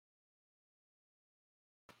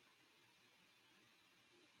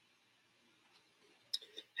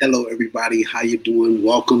Hello, everybody. How you doing?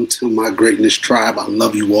 Welcome to my greatness tribe. I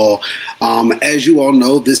love you all. As you all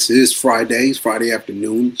know, this is Friday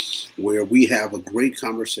afternoon, where we have a great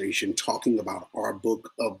conversation talking about our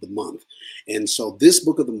book of the month. And so, this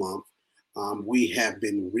book of the month, we have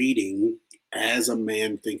been reading "As a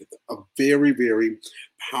Man Thinketh," a very, very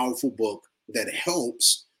powerful book that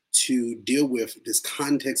helps to deal with this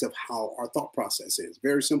context of how our thought process is.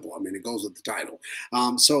 Very simple. I mean, it goes with the title.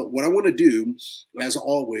 So, what I want to do, as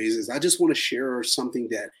always, is I just want to share something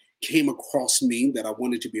that came across me that I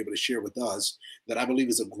wanted to be able to share with us that I believe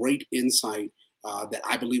is a great insight. That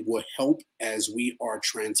I believe will help as we are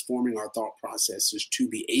transforming our thought processes to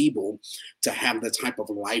be able to have the type of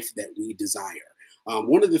life that we desire.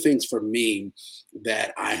 One of the things for me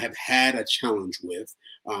that I have had a challenge with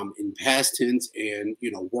in past tense and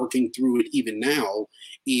working through it even now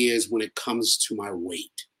is when it comes to my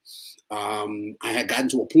weight. I had gotten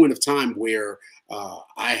to a point of time where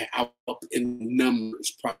I up in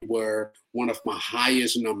numbers, probably were one of my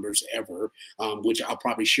highest numbers ever, which I'll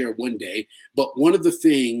probably share one day. But one of the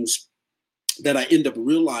things that I end up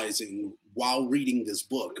realizing while reading this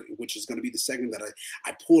book, which is going to be the segment that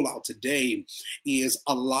I pull out today, is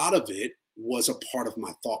a lot of it was a part of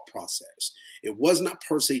my thought process. It was not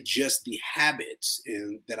per se just the habits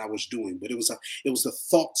that I was doing, but it was the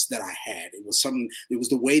thoughts that I had. It was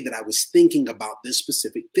the way that I was thinking about this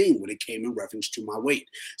specific thing when it came in reference to my weight.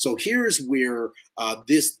 So here's where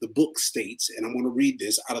the book states, and I'm going to read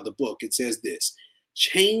this out of the book. It says this: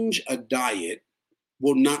 change a diet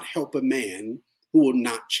will not help a man who will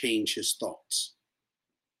not change his thoughts.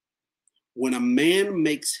 When a man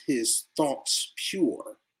makes his thoughts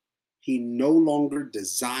pure, he no longer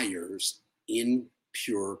desires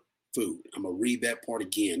impure food. I'm going to read that part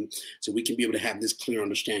again so we can be able to have this clear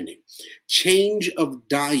understanding. Change of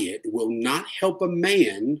diet will not help a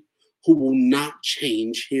man who will not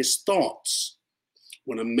change his thoughts.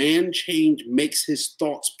 When a man makes his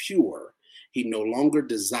thoughts pure, he no longer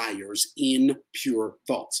desires impure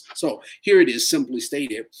thoughts. So here it is, simply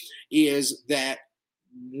stated, is that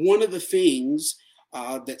one of the things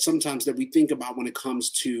that sometimes that we think about when it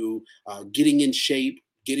comes to getting in shape,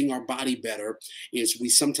 getting our body better, is we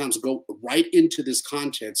sometimes go right into this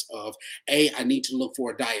context of, I need to look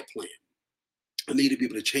for a diet plan. I need to be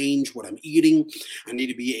able to change what I'm eating. I need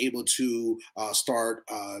to be able to start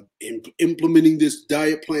implementing this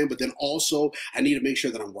diet plan, but then also I need to make sure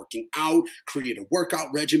that I'm working out, create a workout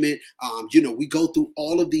regimen. We go through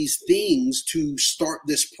all of these things to start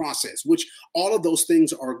this process, which all of those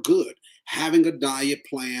things are good. Having a diet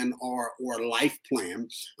plan or a life plan,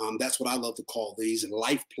 that's what I love to call these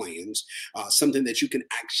life plans, something that you can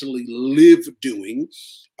actually live doing.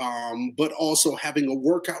 But also having a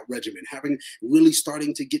workout regimen, having really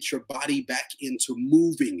starting to get your body back into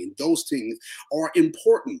moving, and those things are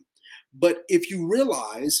important. But if you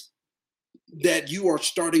realize that you are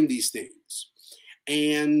starting these things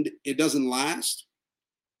and it doesn't last,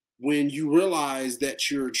 when you realize that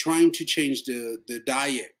you're trying to change the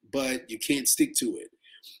diet, but you can't stick to it,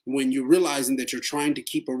 when you're realizing that you're trying to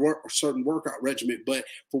keep a certain workout regimen, but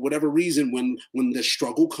for whatever reason, when the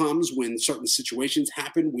struggle comes, when certain situations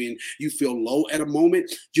happen, when you feel low at a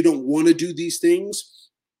moment, you don't want to do these things.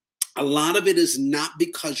 A lot of it is not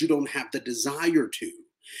because you don't have the desire to.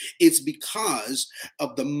 It's because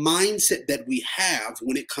of the mindset that we have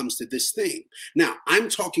when it comes to this thing. Now, I'm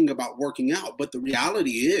talking about working out, but the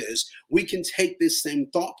reality is we can take this same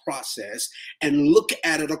thought process and look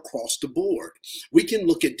at it across the board. We can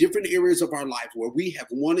look at different areas of our life where we have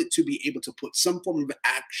wanted to be able to put some form of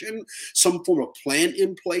action, some form of plan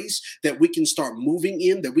in place that we can start moving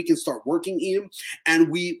in, that we can start working in. And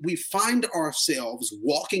we find ourselves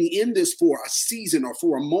walking in this for a season or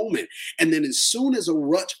for a moment. And then as soon as a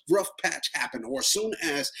rough patch happen, or as soon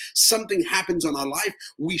as something happens on our life,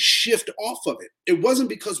 we shift off of it. It wasn't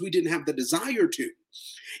because we didn't have the desire to.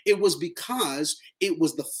 It was because it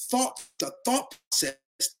was the thought process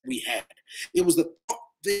we had. It was the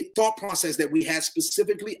thought process that we had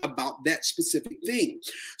specifically about that specific thing.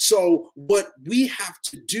 So what we have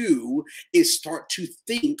to do is start to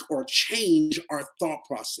think or change our thought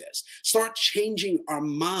process, start changing our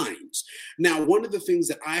minds. Now, one of the things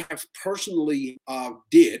that I have personally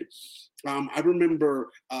did, I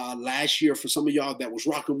remember last year, for some of y'all that was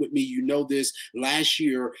rocking with me, you know this, last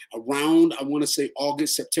year around, I want to say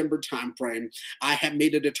August, September timeframe, I had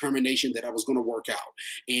made a determination that I was going to work out,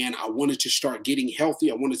 and I wanted to start getting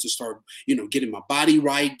healthy. I wanted to start, getting my body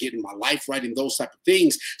right, getting my life right, and those type of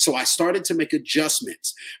things. So I started to make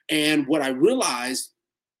adjustments. And what I realized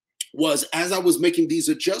was as I was making these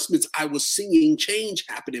adjustments, I was seeing change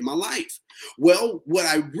happen in my life. Well, what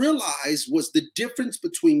I realized was the difference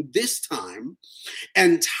between this time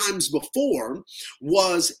and times before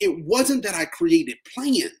was it wasn't that I created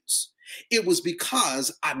plans. It was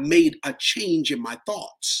because I made a change in my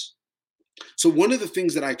thoughts. So one of the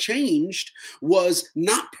things that I changed was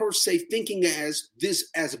not per se thinking as this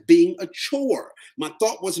as being a chore. My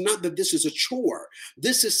thought was not that this is a chore.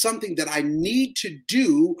 This is something that I need to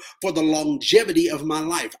do for the longevity of my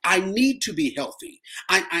life. I need to be healthy.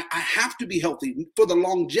 I have to be healthy for the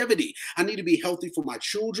longevity. I need to be healthy for my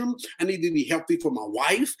children. I need to be healthy for my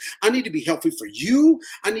wife. I need to be healthy for you.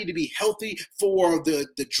 I need to be healthy for the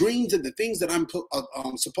dreams and the things that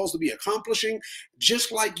I'm supposed to be accomplishing.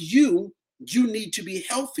 Just like you need to be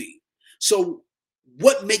healthy. So,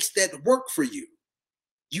 what makes that work for you?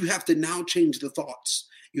 You have to now change the thoughts.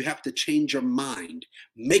 You have to change your mind.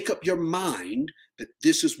 Make up your mind that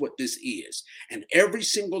this is what this is. And every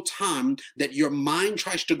single time that your mind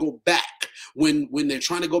tries to go back, when they're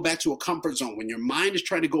trying to go back to a comfort zone, when your mind is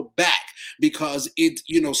trying to go back because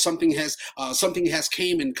something has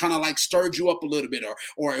came and kind of like stirred you up a little bit,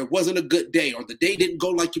 or it wasn't a good day, or the day didn't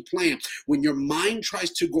go like you planned. When your mind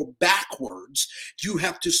tries to go backwards, you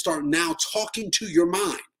have to start now talking to your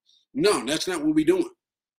mind. No, that's not what we're doing.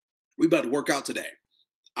 We about to work out today.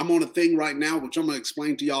 I'm on a thing right now, which I'm going to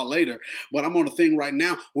explain to y'all later, but I'm on a thing right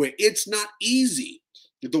now where it's not easy.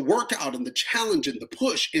 The workout and the challenge and the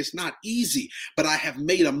push is not easy, but I have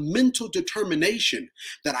made a mental determination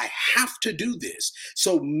that I have to do this.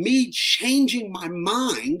 So me changing my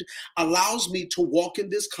mind allows me to walk in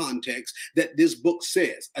this context that this book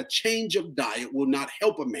says, a change of diet will not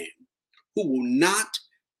help a man who will not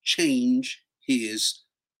change his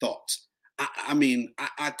thoughts.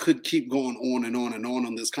 I could keep going on and on and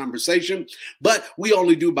on this conversation, but we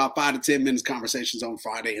only do about 5 to 10 minutes conversations on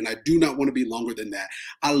Friday, and I do not want to be longer than that.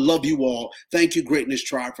 I love you all. Thank you, Greatness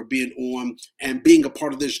Tribe, for being on and being a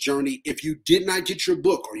part of this journey. If you did not get your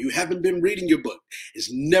book or you haven't been reading your book, it's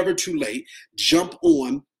never too late. Jump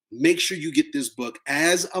on. Make sure you get this book,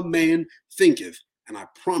 As a Man Thinketh, and I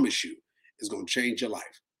promise you, it's going to change your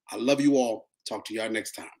life. I love you all. Talk to y'all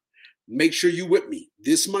next time. Make sure you with me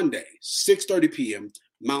this Monday, 6:30 p.m.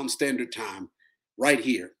 Mountain Standard Time, right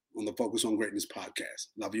here on the Focus on Greatness podcast.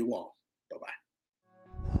 Love you all. Bye-bye.